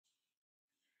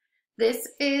This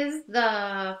is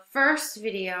the first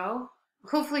video.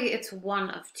 Hopefully it's one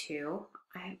of two.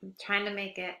 I'm trying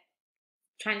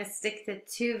to stick to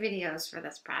two videos for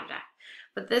this project.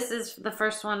 But this is the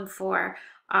first one for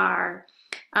our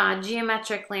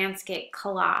geometric landscape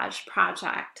collage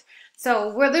project.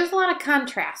 So where there's a lot of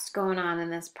contrast going on in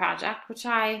this project, which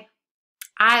I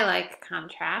like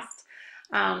contrast.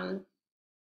 Um,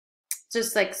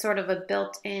 just like sort of a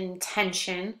built-in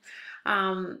tension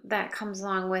that comes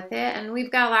along with it. And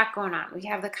we've got a lot going on. We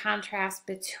have the contrast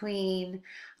between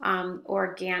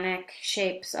organic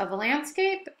shapes of a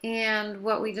landscape and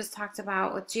what we just talked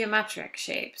about with geometric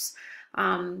shapes.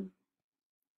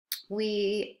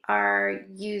 We are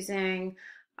using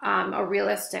a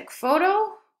realistic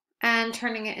photo and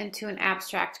turning it into an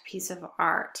abstract piece of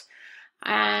art.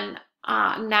 And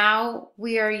now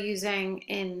we are using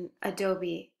in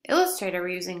Adobe Illustrator, we're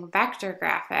using vector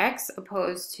graphics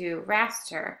opposed to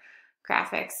raster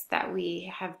graphics that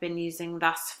we have been using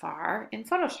thus far in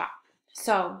Photoshop.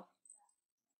 So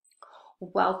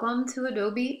welcome to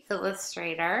Adobe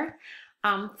Illustrator.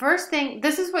 First thing,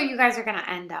 this is what you guys are going to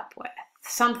end up with.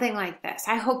 Something like this.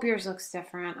 I hope yours looks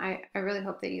different. I really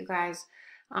hope that you guys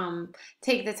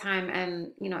take the time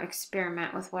and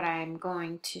experiment with what I'm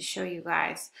going to show you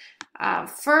guys.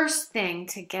 First thing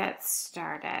to get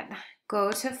started, go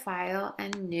to File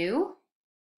and New.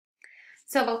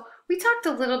 So we talked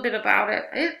a little bit about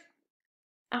it.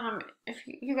 If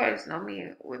you guys know me,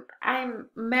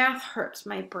 math hurts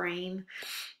my brain.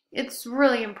 It's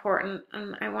really important,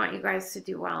 and I want you guys to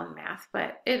do well in math,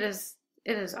 but it has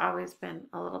always been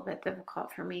a little bit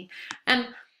difficult for me. And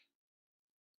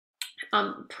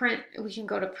we can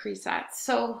go to presets.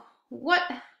 So what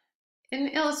in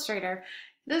Illustrator,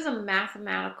 this is a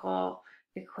mathematical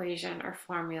equation or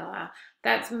formula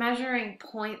that's measuring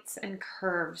points and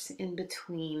curves in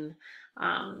between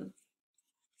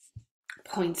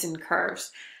points and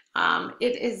curves.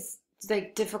 It is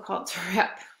like difficult to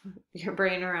wrap your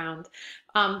brain around.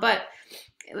 But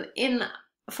in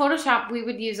Photoshop, we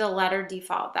would use a letter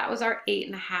default. That was our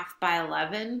 8.5 by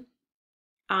 11.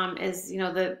 Is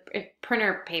the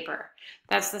printer paper.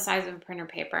 That's the size of a printer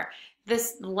paper.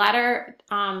 This letter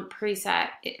preset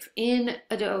in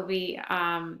Adobe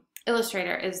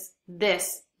Illustrator is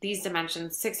these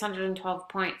dimensions, 612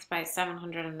 points by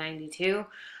 792.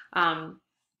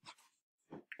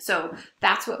 So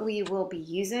that's what we will be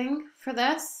using for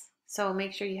this. So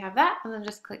make sure you have that and then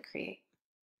just click create.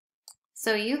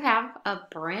 So you have a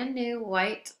brand new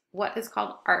white, what is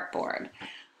called artboard.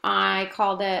 I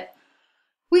called it,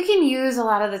 we can use a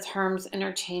lot of the terms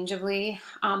interchangeably,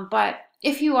 but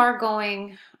if you are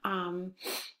going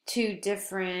to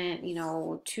different,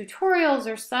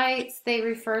 tutorials or sites, they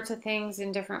refer to things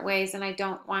in different ways, and I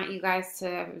don't want you guys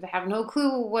to have no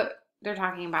clue what they're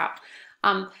talking about.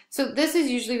 So this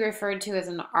is usually referred to as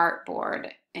an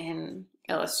artboard in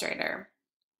Illustrator.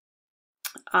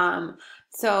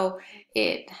 So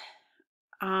it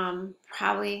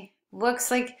probably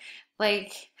looks like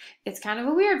it's kind of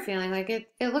a weird feeling, like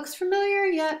it looks familiar,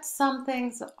 yet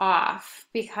something's off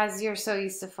because you're so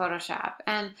used to Photoshop.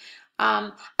 And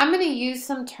I'm going to use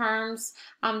some terms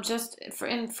just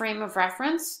in frame of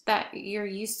reference that you're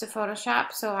used to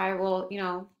Photoshop. So I will,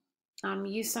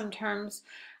 use some terms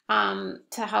to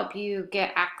help you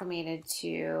get acclimated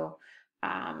to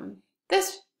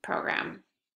this program.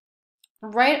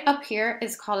 Right up here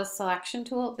is called a selection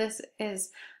tool. This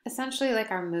is essentially like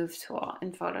our move tool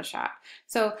in Photoshop.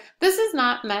 So this is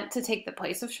not meant to take the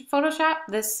place of Photoshop.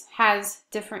 This has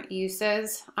different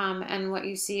uses, and what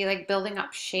you see, like building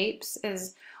up shapes,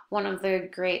 is one of the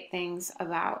great things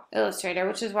about Illustrator,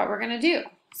 which is what we're going to do.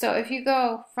 So if you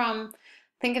go from,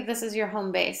 think of this as your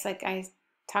home base, like I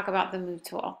talk about the move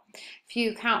tool. If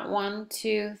you count 1,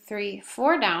 2, 3,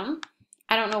 4 down,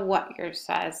 I don't know what yours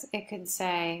says. It could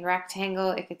say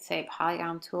rectangle, it could say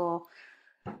polygon tool.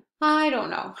 I don't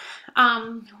know.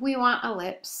 We want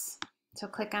ellipse, so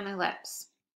click on ellipse.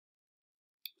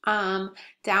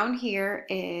 Down here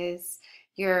is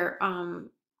your,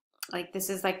 like this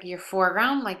is like your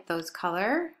foreground, like those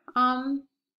color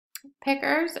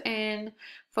pickers in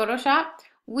Photoshop.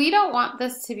 We don't want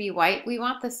this to be white. We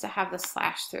want this to have the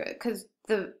slash through it because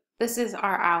this is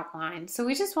our outline. So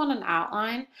we just want an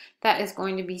outline that is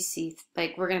going to be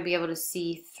we're going to be able to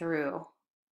see through,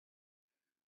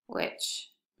 which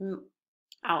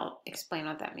I'll explain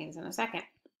what that means in a second.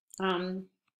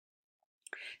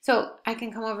 So I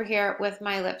can come over here with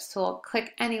my ellipse tool,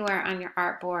 click anywhere on your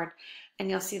artboard, and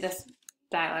you'll see this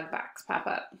dialog box pop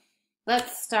up.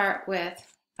 Let's start with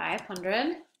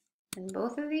 500 in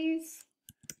both of these.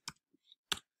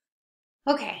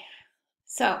 Okay,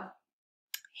 so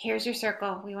here's your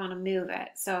circle. We want to move it.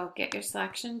 So get your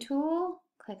selection tool,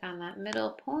 click on that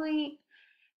middle point,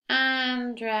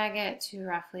 and drag it to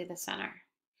roughly the center.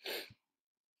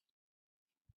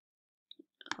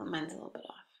 Oh, mine's a little bit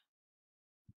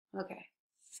off. Okay.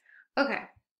 Okay.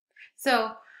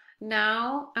 So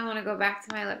now I want to go back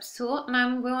to my ellipse tool, and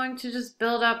I'm going to just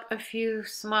build up a few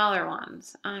smaller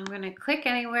ones. I'm going to click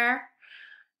anywhere,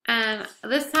 and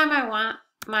this time I want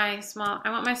my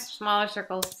smaller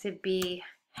circles to be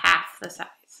half the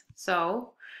size.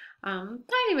 So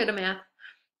tiny bit of math.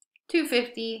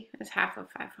 250 is half of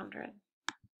 500.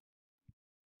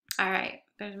 All right,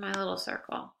 there's my little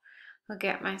circle. I'll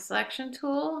get my selection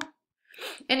tool,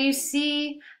 and you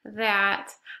see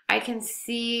that I can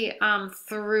see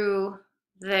through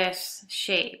this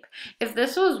shape. If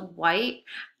this was white,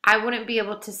 I wouldn't be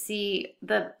able to see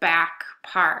the back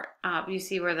part. You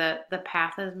see where the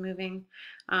path is moving?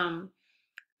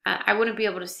 I wouldn't be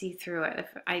able to see through it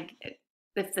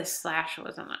if this slash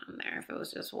wasn't on there, if it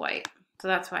was just white. So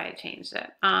that's why I changed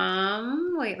it.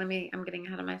 Wait, I'm getting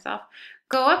ahead of myself.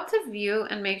 Go up to view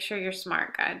and make sure your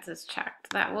smart guides is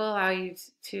checked. That will allow you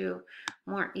to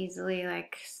more easily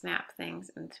like snap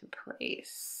things into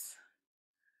place.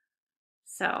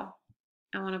 So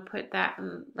I want to put that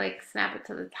and like snap it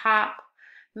to the top,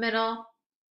 middle.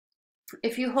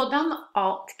 If you hold down the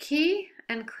Alt key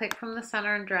and click from the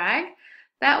center and drag,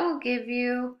 that will give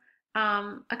you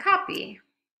a copy.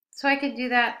 So I could do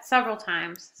that several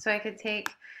times. So I could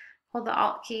hold the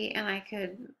Alt key, and I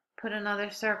could put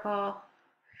another circle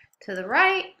to the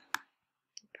right,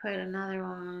 put another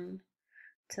one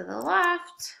to the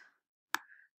left,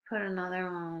 put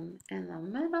another one in the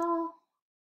middle.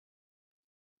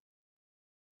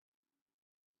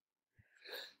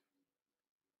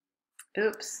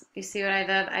 Oops, you see what I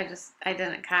did? I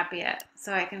didn't copy it.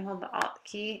 So I can hold the Alt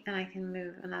key and I can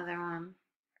move another one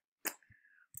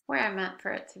where I meant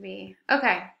for it to be.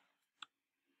 Okay.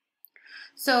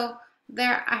 So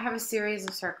there I have a series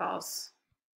of circles.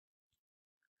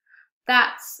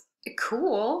 That's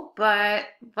cool, but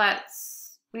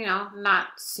that's, not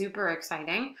super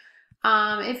exciting.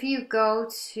 If you go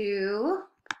to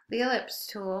the ellipse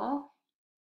tool,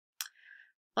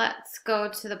 let's go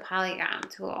to the polygon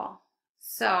tool.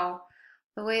 So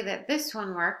the way that this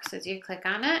one works is you click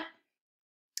on it,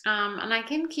 and I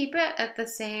can keep it at the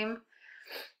same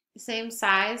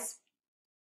size,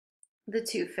 the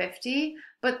 250,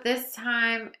 but this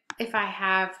time if I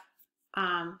have,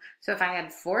 so if I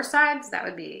had 4 sides, that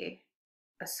would be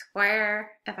a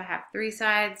square. If I have 3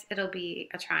 sides, it'll be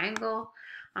a triangle.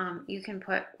 You can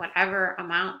put whatever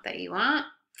amount that you want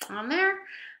on there.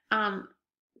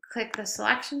 Click the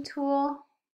selection tool,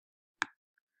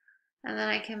 and then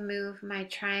I can move my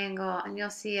triangle, and you'll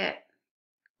see it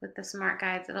with the smart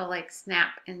guides. It'll like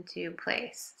snap into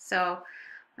place. So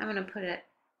I'm going to put it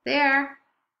there,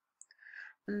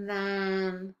 and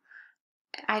then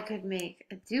I could make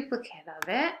a duplicate of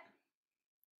it.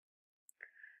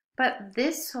 But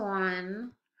this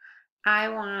one, I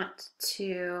want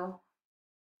to,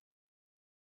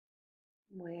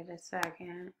 wait a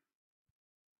second.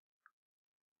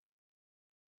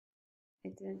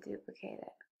 It didn't duplicate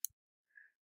it.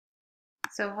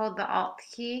 So hold the Alt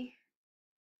key.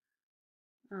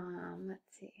 Let's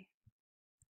see.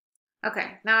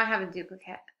 Okay, now I have a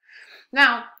duplicate.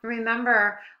 Now,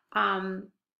 remember,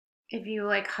 if you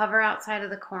like hover outside of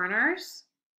the corners,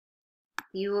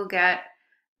 you will get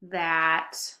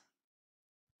that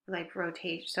like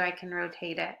rotate, so I can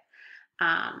rotate it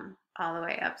all the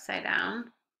way upside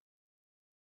down.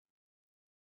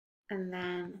 And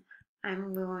then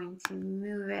I'm going to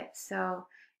move it so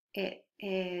it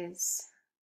is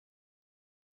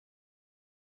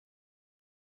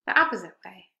the opposite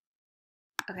way.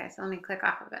 Okay, so let me click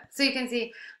off of it. So you can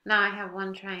see now I have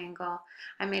one triangle.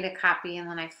 I made a copy and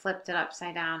then I flipped it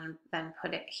upside down and then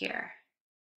put it here,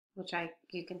 which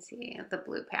you can see the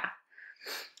blue path.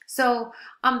 So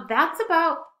that's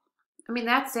about,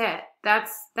 that's it.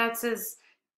 That's as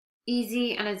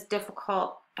easy and as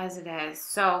difficult as it is.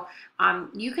 So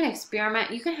you can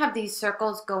experiment. You can have these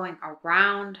circles going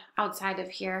around outside of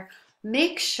here.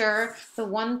 Make sure the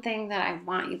one thing that I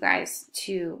want you guys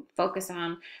to focus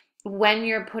on when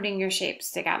you're putting your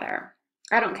shapes together,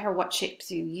 I don't care what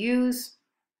shapes you use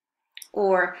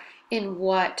or in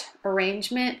what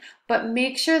arrangement, but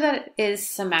make sure that it is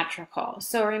symmetrical.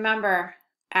 So remember,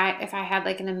 if I had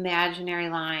like an imaginary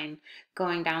line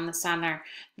going down the center,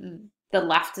 the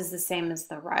left is the same as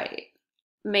the right.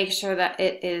 Make sure that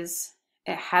it is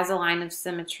it has a line of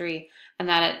symmetry, and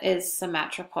that it is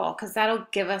symmetrical, because that'll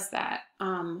give us that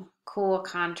cool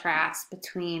contrast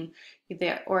between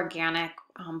the organic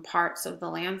parts of the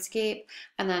landscape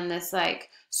and then this like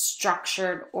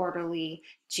structured, orderly,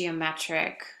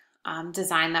 geometric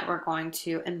design that we're going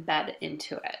to embed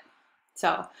into it.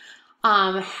 So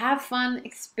have fun,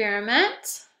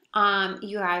 experiment.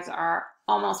 You guys are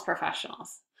almost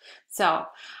professionals. So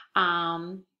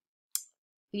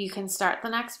you can start the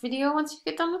next video once you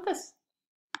get done with this.